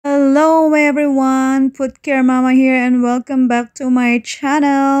everyone, Foot Care Mama here and welcome back to my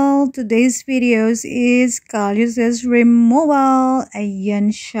channel. Today's videos is Callus removal.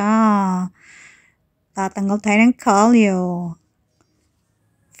 Ayan siya. Tatanggal tayo ng kalyo.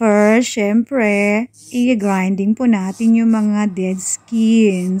 First, syempre, i-grinding po natin yung mga dead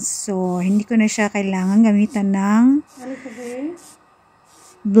skins. So, hindi ko na siya kailangan gamitan ng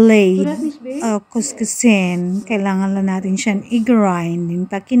blade, kuskusin. Kailangan lang natin siyang i-grinding,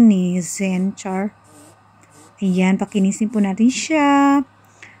 pakinisin, char. Ayan, pakinisin po natin siya.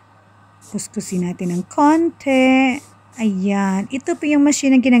 Kuskusin natin ng konti. Ayan, ito po yung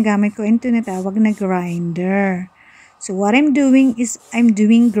machine na ginagamit ko. Ito natawag na grinder. So, what I'm doing is, I'm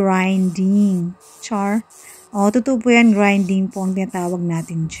doing grinding, char. Totoo po yan, grinding po ang tinatawag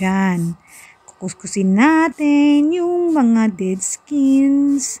natin dyan. Kuskusin natin yung mga dead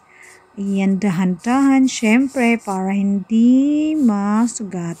skins. Ayan, dahan-dahan, syempre, para hindi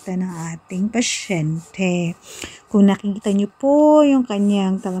masugatan ng ating pasyente. Kung nakikita nyo po yung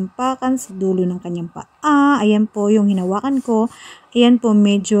kanyang talampakan sa dulo ng kanyang paa, ayan po yung hinawakan ko. Ayan po,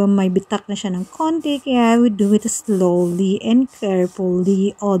 medyo may bitak na siya ng konti, kaya we do it slowly and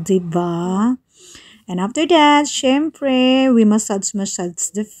carefully. O, diba? And after that, syempre, we massage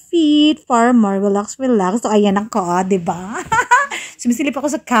the feet para more relax. So, ayan ako, diba? Sumisilip ako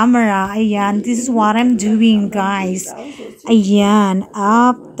sa camera. Ayan, this is what I'm doing, guys. Ayan,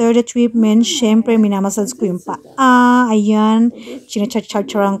 after the treatment, syempre, minamassage ko yung paa. Ayan,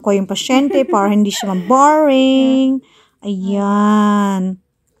 sinacharcharan ko yung pasyente para hindi siya ma-boring. Ayan.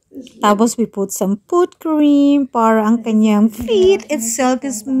 Tapos, we put some foot cream para ang kanyang feet itself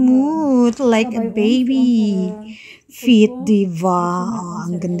is smooth like a baby feet, diba?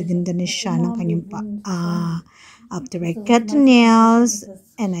 Ang ganda-ganda na siya ng kanyang paa. After I cut the nails,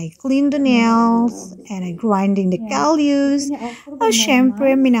 and I clean the nails, and I grinding the Callus,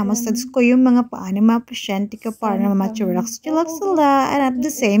 syempre, minamassage ko yung mga paa ng mga pasyente ko para na ma-relax sila. And at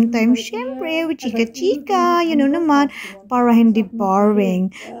the same time, syempre, with chika-chika, you know naman, para hindi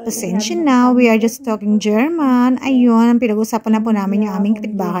boring. Pasensya na, we are just talking German. Ayun, ang pinag-usapan na po namin yung aming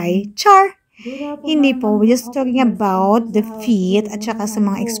kapitbahay. Char! Hindi po, we're just talking about the feet at saka sa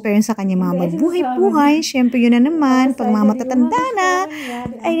mga experience sa kanyang mga mabuhay-buhay. Siyempre, yun na naman, pag mga matatanda na,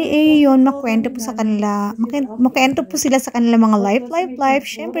 ay yun, makwento po sa kanila, makwento po sila sa kanila mga life.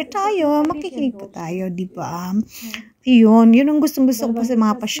 Siyempre tayo, makikinig po tayo, di ba? Yun ang gustong-gusto ko po sa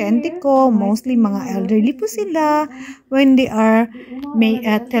mga pasyente ko. Mostly mga elderly po sila. When they are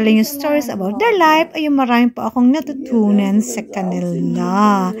telling you stories about their life, ayun, marami po akong natutunan sa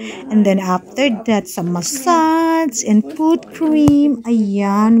kanila. And then after that, some massage and foot cream.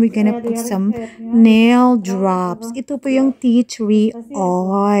 Ayan, we're gonna put some nail drops. Ito po yung tea tree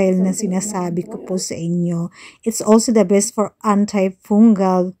oil na sinasabi ko po sa inyo. It's also the best for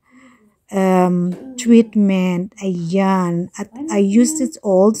antifungal treatment. Ayan. At I use it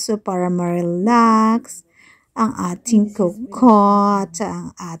also para ma-relax ang ating kukot,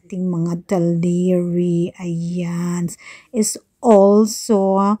 ang ating mga daliri. Ayan. Is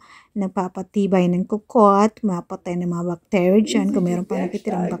also nagpapatibay ng kukot, mapatay ng mga bacteria dyan kung meron pa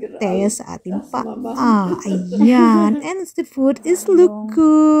nakitirang bacteria sa ating paa. Ayan. And the food is look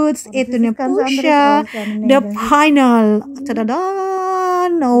good. Ito na po siya. The final. Tadada!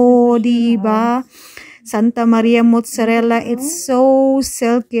 No, diba? Santa Maria mozzarella, it's so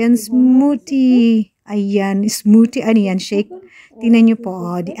silky and smoothie. Ayan, smoothie. Ano yan? Shake. Tingnan nyo po.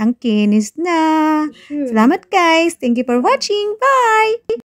 Ang kinis na. Salamat guys. Thank you for watching. Bye!